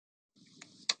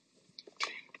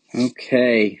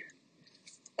Okay,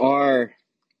 our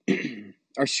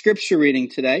our scripture reading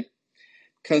today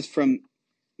comes from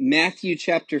Matthew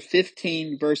chapter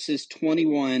 15, verses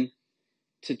 21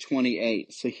 to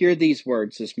 28. So hear these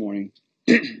words this morning.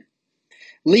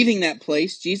 Leaving that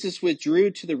place, Jesus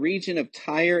withdrew to the region of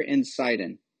Tyre and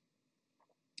Sidon.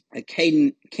 A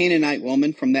Canaanite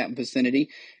woman from that vicinity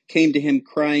came to him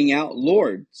crying out,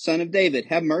 "Lord, Son of David,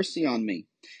 have mercy on me.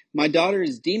 My daughter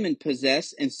is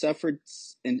demon-possessed and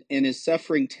is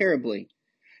suffering terribly."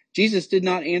 Jesus did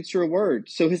not answer a word,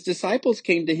 so his disciples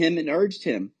came to him and urged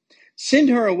him, "Send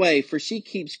her away, for she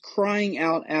keeps crying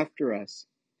out after us."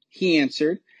 He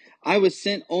answered, "I was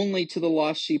sent only to the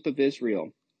lost sheep of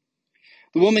Israel."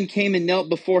 The woman came and knelt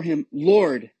before him.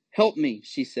 "Lord, help me,"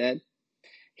 she said.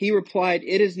 He replied,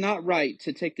 "It is not right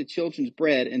to take the children's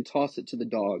bread and toss it to the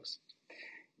dogs."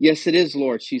 "Yes, it is,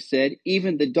 Lord," she said.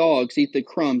 "Even the dogs eat the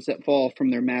crumbs that fall from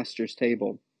their master's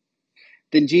table."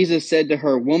 Then Jesus said to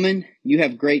her, "Woman, you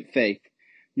have great faith.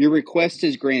 Your request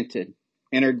is granted."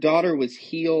 And her daughter was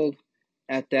healed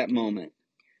at that moment.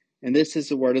 And this is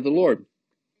the word of the Lord.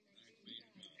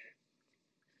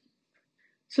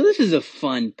 So this is a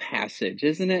fun passage,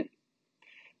 isn't it?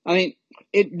 I mean,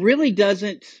 it really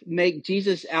doesn't make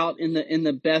Jesus out in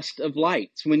the best of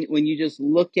lights when you just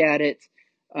look at it,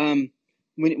 when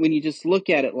you just look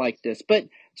at it like this. But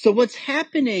so what's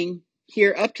happening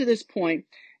here up to this point?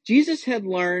 Jesus had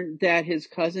learned that his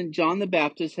cousin John the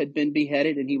Baptist had been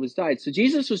beheaded and he was died. So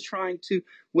Jesus was trying to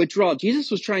withdraw.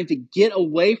 Jesus was trying to get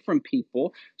away from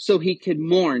people so he could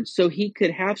mourn, so he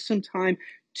could have some time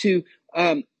to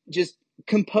just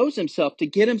compose himself, to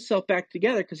get himself back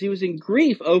together, because he was in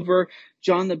grief over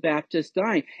John the Baptist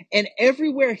dying. And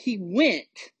everywhere he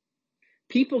went,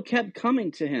 people kept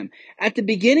coming to him. At the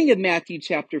beginning of Matthew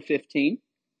chapter 15,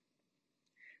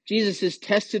 Jesus is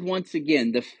tested once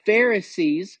again. The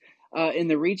Pharisees in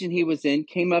the region he was in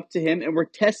came up to him and were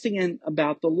testing him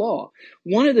about the law.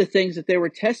 One of the things that they were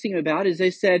testing him about is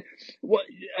they said,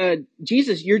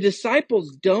 Jesus, your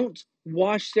disciples don't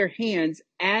wash their hands,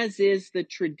 as is the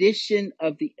tradition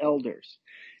of the elders.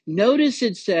 Notice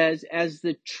it says, as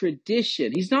the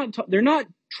tradition. They're not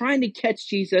trying to catch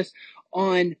Jesus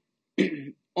on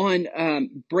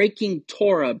breaking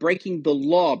Torah, breaking the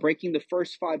law, breaking the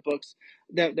first 5 books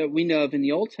that we know of in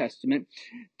the Old Testament.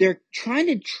 They're trying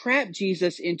to trap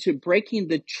Jesus into breaking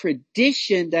the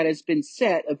tradition that has been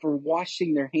set of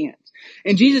washing their hands.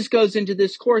 And Jesus goes into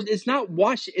this course. It's not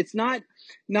washing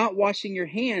your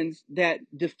hands that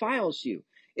defiles you.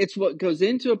 It's what goes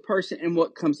into a person and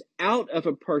what comes out of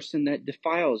a person that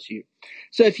defiles you.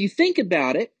 So if you think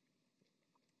about it,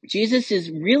 Jesus is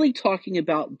really talking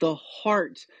about the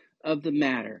heart of the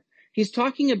matter. He's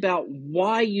talking about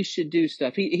why you should do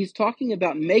stuff. He's talking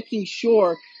about making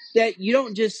sure that you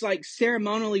don't just like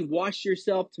ceremonially wash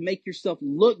yourself to make yourself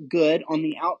look good on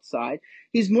the outside.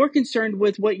 He's more concerned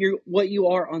with what you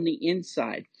are on the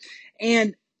inside.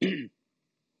 And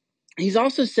he's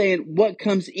also saying what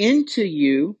comes into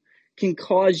you can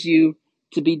cause you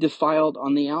to be defiled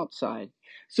on the outside.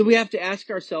 So we have to ask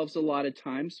ourselves a lot of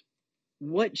times,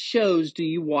 what shows do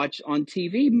you watch on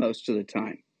TV most of the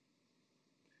time?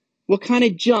 What kind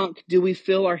of junk do we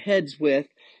fill our heads with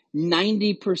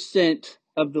 90%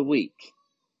 of the week?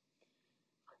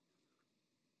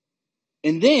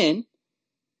 And then,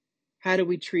 how do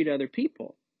we treat other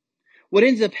people? What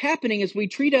ends up happening is we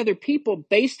treat other people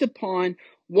based upon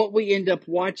what we end up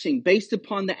watching, based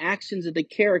upon the actions of the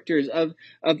characters of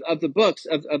the books,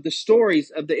 of the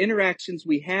stories, of the interactions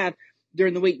we have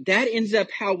during the week. That ends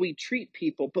up how we treat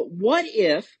people. But what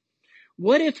if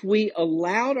we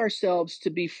allowed ourselves to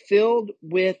be filled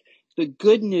with the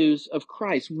good news of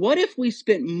Christ? What if we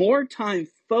spent more time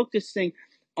focusing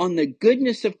on the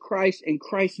goodness of Christ and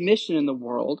Christ's mission in the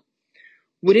world?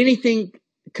 Would anything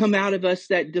come out of us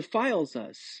that defiles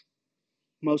us?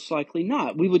 Most likely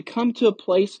not. We would come to a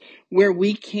place where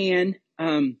we can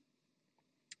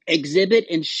exhibit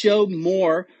and show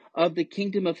more of the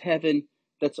kingdom of heaven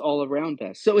that's all around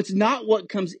us. So it's not what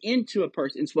comes into a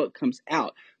person, it's what comes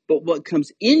out. But what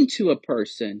comes into a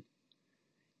person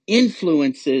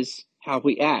influences how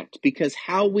we act, because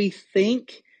how we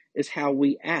think is how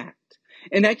we act.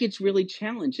 And that gets really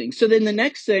challenging. So then the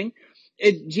next thing,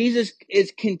 Jesus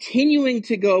is continuing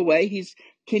to go away. He's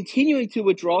continuing to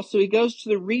withdraw. So he goes to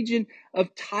the region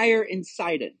of Tyre and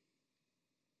Sidon.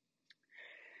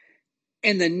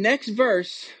 In the next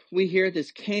verse, we hear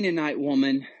this Canaanite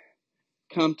woman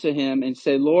come to him and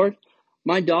say, "Lord,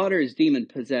 my daughter is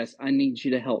demon-possessed. I need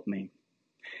you to help me."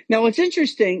 Now, what's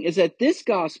interesting is that this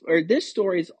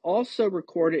story is also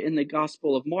recorded in the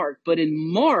Gospel of Mark, but in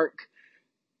Mark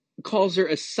calls her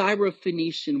a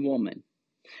Syrophoenician woman.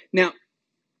 Now,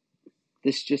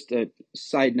 this is just a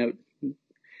side note.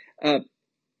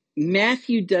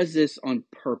 Matthew does this on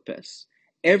purpose.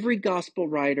 Every gospel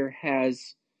writer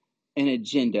has an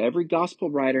agenda. Every gospel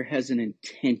writer has an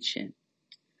intention.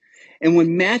 And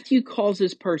when Matthew calls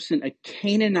this person a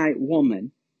Canaanite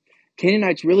woman,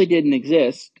 Canaanites really didn't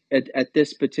exist at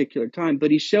this particular time, but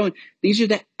he's showing these are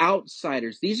the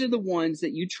outsiders. These are the ones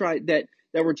that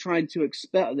that we're trying to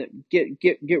expel, that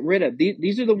get rid of.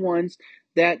 These are the ones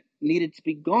that needed to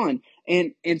be gone.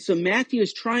 And so Matthew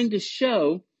is trying to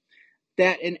show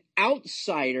that an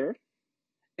outsider,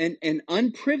 an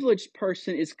unprivileged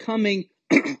person is coming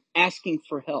asking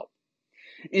for help.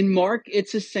 In Mark,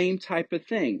 it's the same type of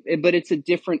thing, but it's a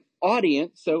different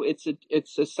audience. So it's a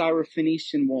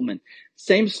Syrophoenician woman.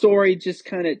 Same story, just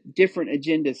kind of different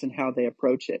agendas and how they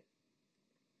approach it.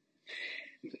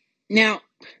 Now,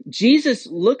 Jesus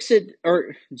is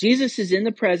in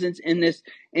the presence, and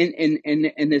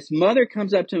this mother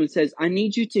comes up to him and says, "I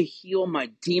need you to heal my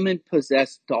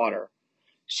demon-possessed daughter.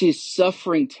 She's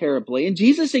suffering terribly." And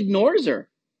Jesus ignores her.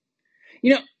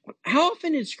 You know, how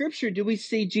often in Scripture do we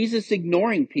see Jesus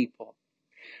ignoring people?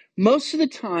 Most of the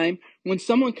time, when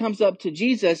someone comes up to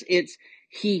Jesus, it's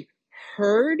he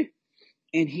heard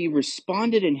and he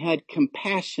responded and had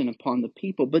compassion upon the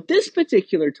people. But this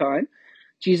particular time,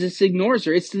 Jesus ignores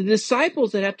her. It's the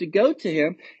disciples that have to go to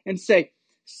him and say,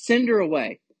 "Send her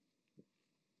away."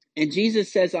 And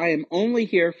Jesus says, "I am only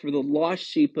here for the lost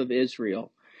sheep of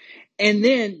Israel." And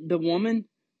then the woman,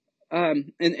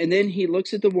 and then he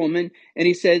looks at the woman and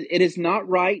he says, "It is not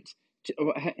right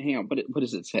to," hang on, what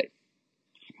does it say?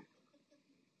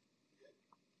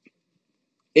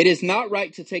 "It is not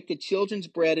right to take the children's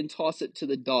bread and toss it to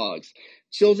the dogs."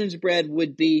 Children's bread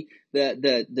would be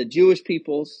the Jewish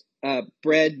people's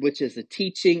bread, which is the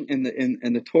teaching and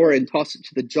the Torah, and toss it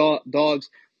to the dogs,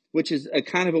 which is a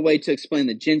kind of a way to explain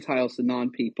the Gentiles, the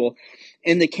non-people.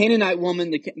 And the Canaanite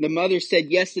woman, the mother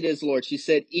said, "Yes, it is, Lord." She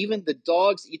said, "Even the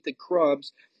dogs eat the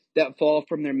crumbs that fall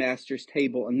from their master's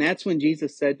table." And that's when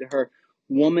Jesus said to her,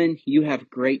 "Woman, you have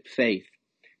great faith.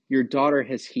 Your daughter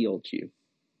has healed you."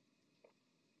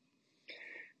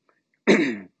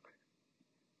 The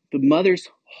mother's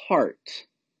heart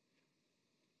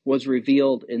was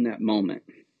revealed in that moment.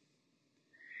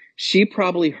 She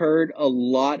probably heard a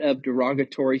lot of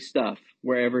derogatory stuff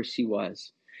wherever she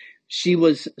was. She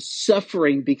was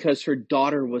suffering because her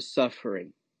daughter was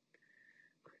suffering.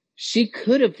 She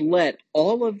could have let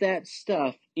all of that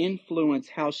stuff influence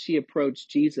how she approached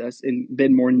Jesus and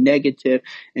been more negative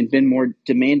and been more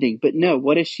demanding. But no,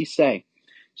 what does she say?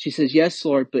 She says, "Yes,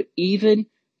 Lord, but even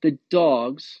the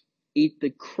dogs eat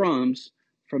the crumbs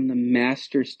from the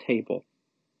master's table."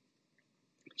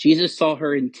 Jesus saw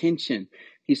her intention.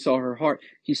 He saw her heart.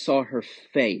 He saw her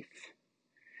faith.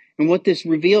 And what this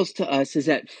reveals to us is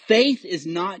that faith is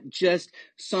not just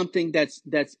something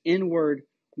that's inward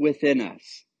within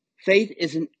us. Faith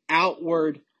is an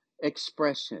outward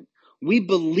expression. We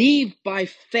believe by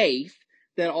faith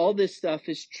that all this stuff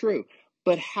is true,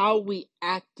 but how we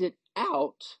act it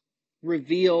out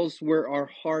reveals where our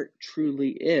heart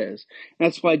truly is.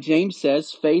 That's why James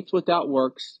says faith without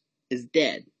works is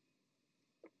dead.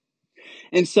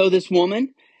 And so this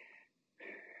woman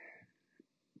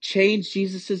changed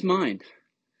Jesus' mind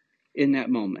in that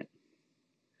moment.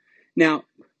 Now,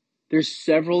 there's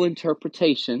several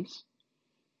interpretations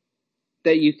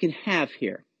that you can have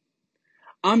here.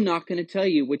 I'm not going to tell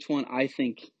you which one I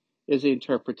think is the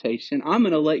interpretation. I'm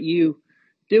going to let you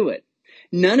do it.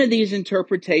 None of these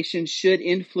interpretations should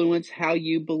influence how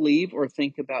you believe or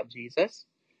think about Jesus,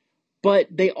 but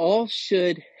they all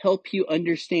should help you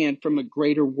understand from a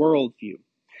greater worldview.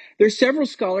 There's several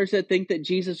scholars that think that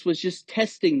Jesus was just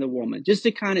testing the woman, just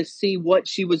to kind of see what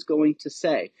she was going to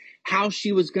say, how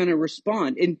she was going to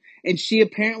respond. And she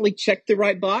apparently checked the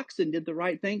right box and did the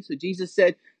right thing. So Jesus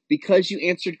said, "Because you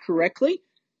answered correctly,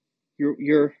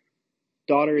 your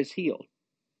daughter is healed."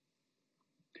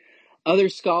 Other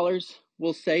scholars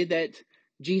will say that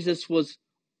Jesus was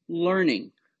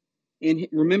learning. And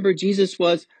remember, Jesus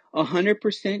was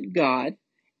 100% God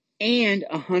and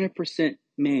 100%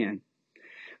 man.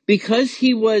 Because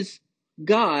he was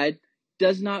God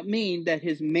does not mean that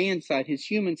his man side, his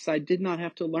human side, did not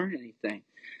have to learn anything.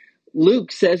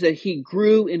 Luke says that he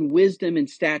grew in wisdom and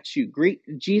stature.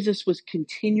 Jesus was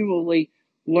continually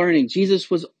learning. Jesus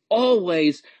was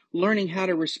always learning how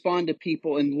to respond to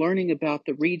people and learning about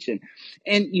the region.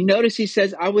 And you notice he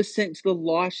says, "I was sent to the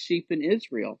lost sheep in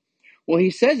Israel." Well,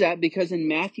 he says that because in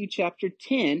Matthew chapter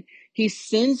 10, he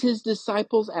sends his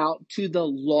disciples out to the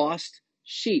lost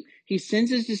sheep. He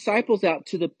sends his disciples out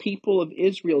to the people of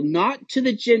Israel, not to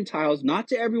the Gentiles, not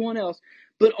to everyone else,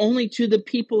 but only to the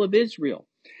people of Israel.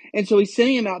 And so he's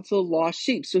sending them out to the lost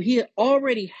sheep. So he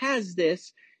already has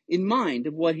this in mind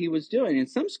of what he was doing. And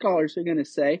some scholars are going to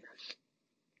say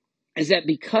is that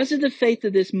because of the faith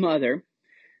of this mother,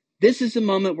 this is the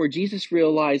moment where Jesus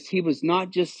realized he was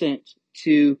not just sent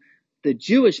to the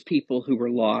Jewish people who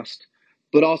were lost,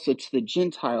 but also to the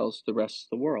Gentiles, the rest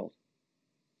of the world.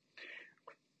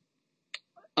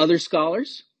 Other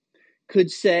scholars could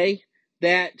say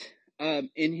that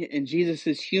in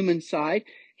Jesus' human side,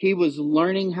 he was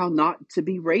learning how not to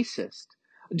be racist.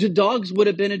 Dogs would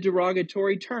have been a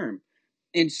derogatory term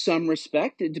in some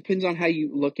respect. It depends on how you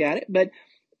look at it. But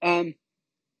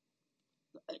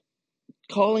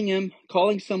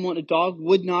calling someone a dog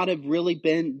would not have really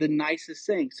been the nicest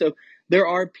thing. So there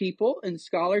are people and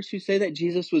scholars who say that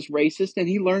Jesus was racist and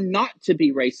he learned not to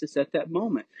be racist at that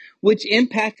moment, which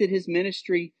impacted his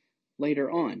ministry later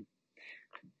on.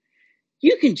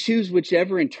 You can choose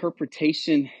whichever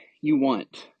interpretation you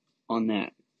want on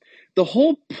that. The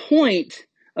whole point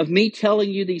of me telling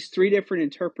you these three different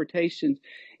interpretations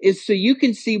is so you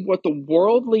can see what the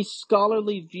worldly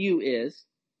scholarly view is,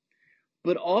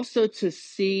 but also to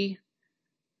see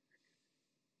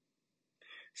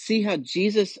how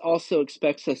Jesus also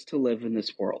expects us to live in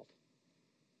this world.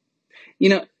 You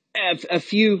know,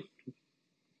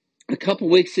 a couple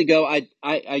weeks ago,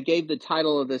 I gave the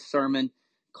title of this sermon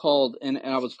called, and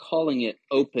I was calling it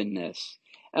Openness,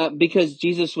 because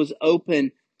Jesus was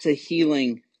open to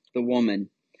healing the woman.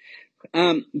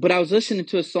 But I was listening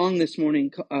to a song this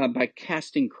morning by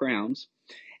Casting Crowns.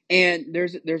 And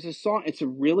there's a song. It's a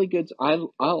really good. I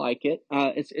like it.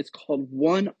 It's called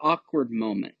One Awkward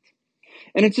Moment,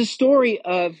 and it's a story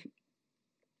of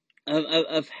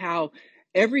how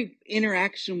every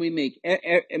interaction we make,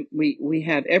 we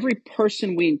have every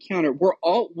person we encounter.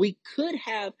 We could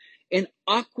have an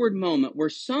awkward moment where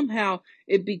somehow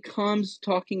it becomes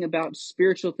talking about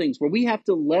spiritual things, where we have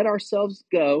to let ourselves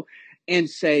go and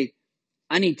say,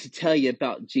 I need to tell you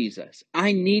about Jesus.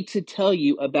 I need to tell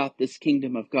you about this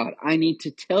kingdom of God. I need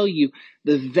to tell you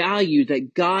the value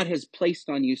that God has placed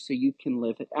on you so you can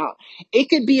live it out. It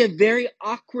could be a very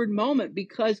awkward moment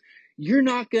because you're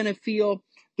not going to feel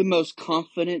the most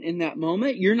confident in that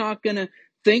moment. You're not going to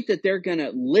think that they're going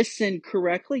to listen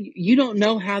correctly. You don't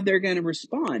know how they're going to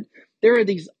respond. There are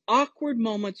these awkward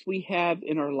moments we have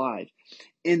in our lives.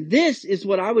 And this is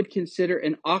what I would consider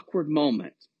an awkward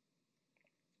moment,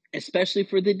 especially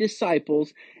for the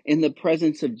disciples in the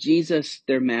presence of Jesus,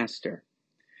 their master.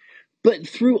 But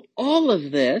through all of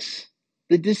this,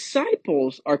 the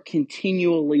disciples are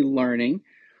continually learning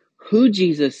who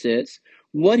Jesus is,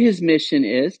 what his mission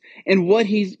is, and what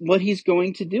he's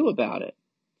going to do about it.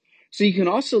 So you can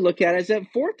also look at it as that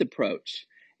fourth approach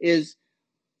is,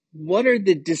 what are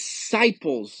the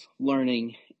disciples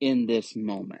learning in this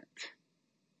moment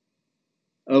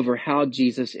over how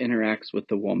Jesus interacts with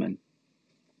the woman?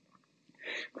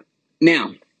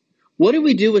 Now, what do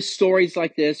we do with stories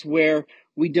like this where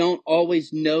we don't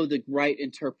always know the right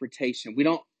interpretation? We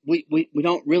don't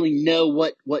really know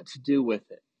what to do with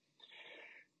it.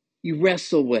 You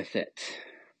wrestle with it.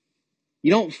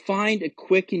 You don't find a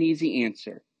quick and easy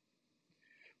answer.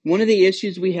 One of the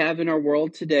issues we have in our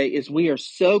world today is we are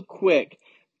so quick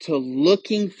to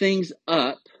looking things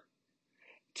up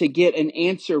to get an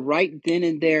answer right then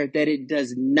and there that it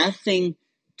does nothing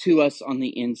to us on the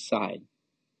inside.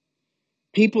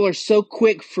 People are so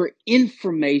quick for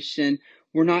information,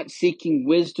 we're not seeking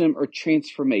wisdom or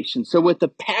transformation. So with a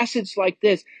passage like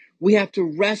this, we have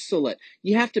to wrestle it.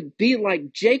 You have to be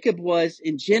like Jacob was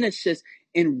in Genesis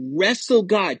and wrestle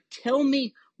God. Tell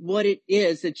me what it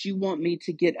is that you want me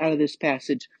to get out of this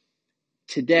passage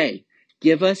today.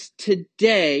 Give us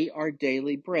today our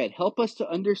daily bread. Help us to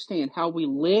understand how we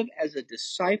live as a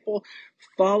disciple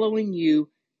following you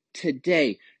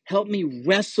today. Help me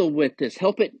wrestle with this.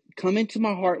 Help it come into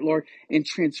my heart, Lord, and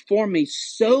transform me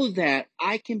so that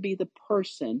I can be the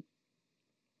person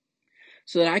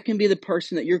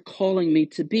that you're calling me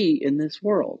to be in this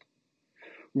world.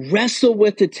 Wrestle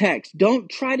with the text. Don't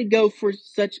try to go for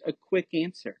such a quick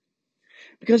answer,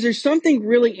 because there's something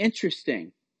really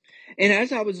interesting. And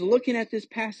as I was looking at this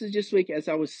passage this week, as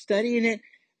I was studying it,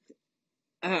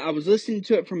 I was listening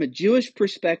to it from a Jewish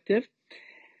perspective,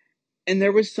 and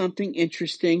there was something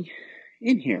interesting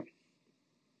in here.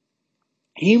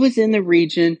 He was in the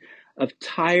region of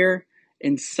Tyre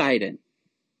and Sidon.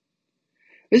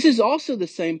 This is also the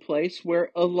same place where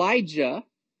Elijah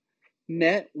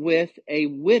met with a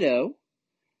widow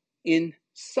in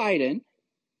Sidon,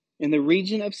 in the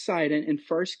region of Sidon, in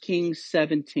 1 Kings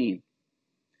 17.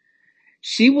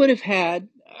 She would have had,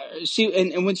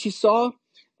 and when she saw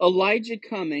Elijah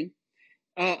coming,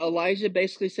 Elijah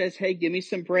basically says, "Hey, give me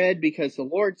some bread," because the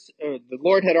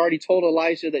Lord had already told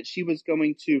Elijah that she was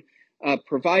going to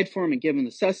provide for him and give him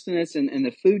the sustenance, and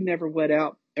the food never went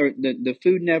out, or the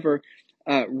food never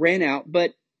ran out.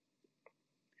 But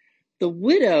the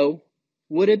widow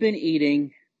would have been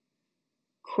eating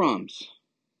crumbs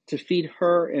to feed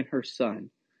her and her son.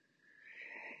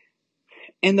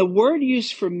 And the word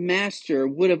used for master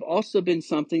would have also been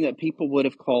something that people would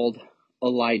have called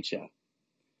Elijah.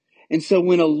 And so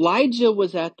when Elijah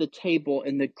was at the table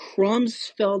and the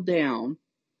crumbs fell down,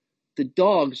 the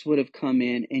dogs would have come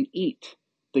in and eat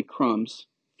the crumbs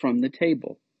from the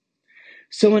table.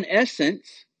 So in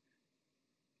essence,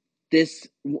 this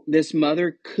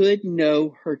mother could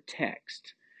know her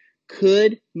text,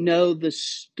 could know the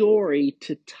story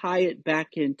to tie it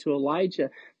back into Elijah,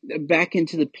 back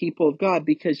into the people of God,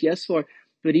 because yes, Lord,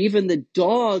 but even the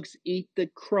dogs eat the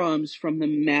crumbs from the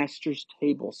master's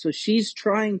table. So she's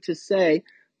trying to say,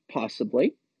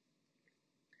 possibly,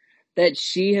 that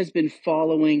she has been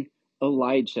following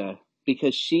Elijah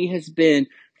because she has been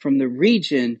from the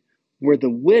region where the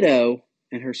widow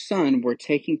and her son were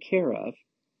taken care of,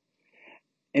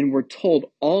 and we're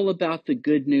told all about the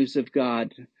good news of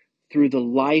God through the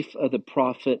life of the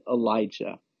prophet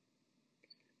Elijah.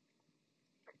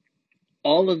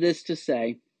 All of this to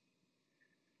say,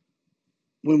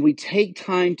 when we take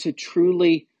time to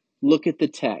truly look at the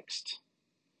text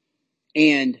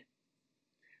and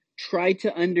try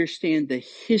to understand the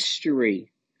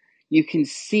history, you can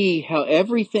see how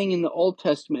everything in the Old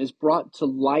Testament is brought to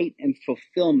light and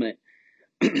fulfillment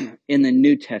in the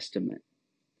New Testament.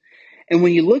 And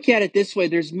when you look at it this way,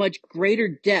 there's much greater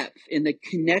depth in the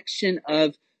connection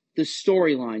of the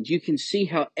storylines. You can see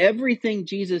how everything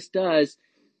Jesus does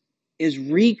is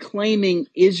reclaiming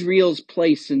Israel's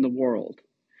place in the world.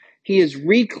 He is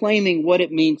reclaiming what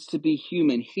it means to be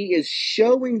human. He is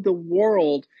showing the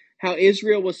world how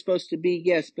Israel was supposed to be,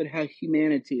 yes, but how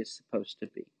humanity is supposed to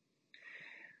be.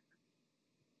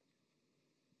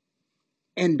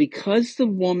 And because the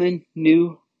woman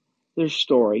knew their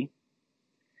story,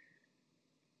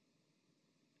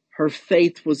 her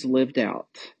faith was lived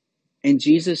out. And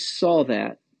Jesus saw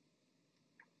that,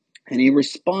 and he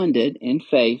responded in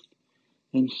faith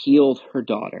and healed her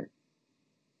daughter.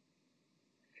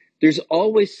 There's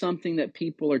always something that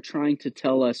people are trying to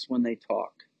tell us when they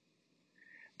talk.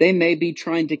 They may be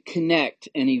trying to connect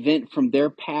an event from their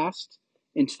past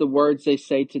into the words they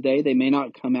say today. They may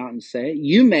not come out and say it.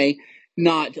 You may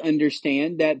not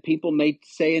understand that people may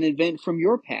say an event from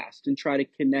your past and try to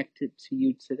connect it to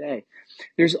you today.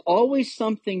 There's always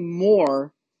something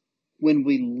more when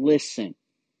we listen.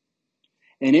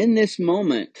 And in this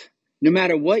moment, no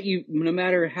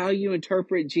matter how you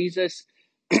interpret Jesus,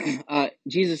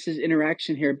 Jesus's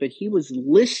interaction here, but he was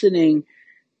listening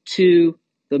to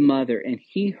the mother, and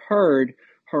he heard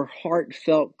her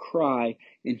heartfelt cry,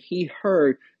 and he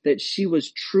heard that she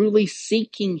was truly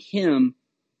seeking him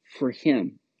for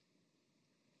him.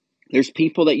 There's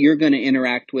people that you're going to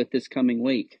interact with this coming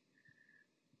week.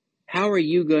 How are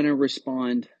you going to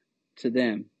respond to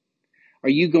them? Are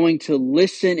you going to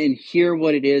listen and hear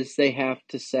what it is they have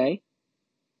to say?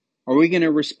 Are we going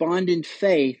to respond in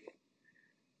faith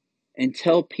and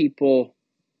tell people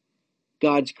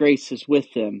God's grace is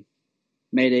with them?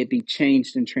 May they be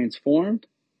changed and transformed?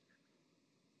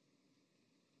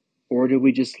 Or do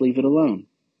we just leave it alone?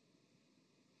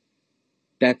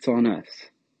 That's on us.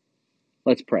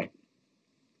 Let's pray.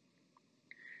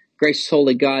 Gracious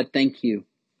Holy God, thank you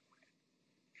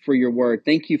for your word.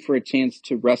 Thank you for a chance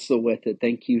to wrestle with it.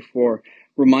 Thank you for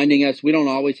reminding us we don't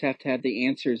always have to have the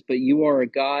answers, but you are a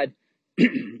God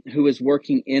who is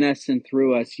working in us and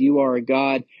through us. You are a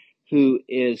God who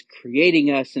is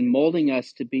creating us and molding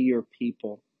us to be your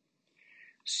people.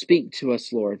 Speak to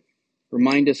us, Lord.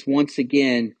 Remind us once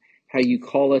again how you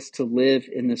call us to live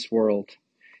in this world.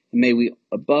 And may we,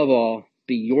 above all,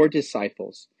 be your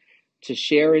disciples, to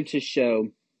share and to show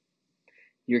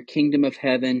your kingdom of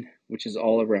heaven, which is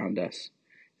all around us.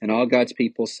 And all God's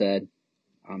people said,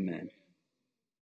 Amen.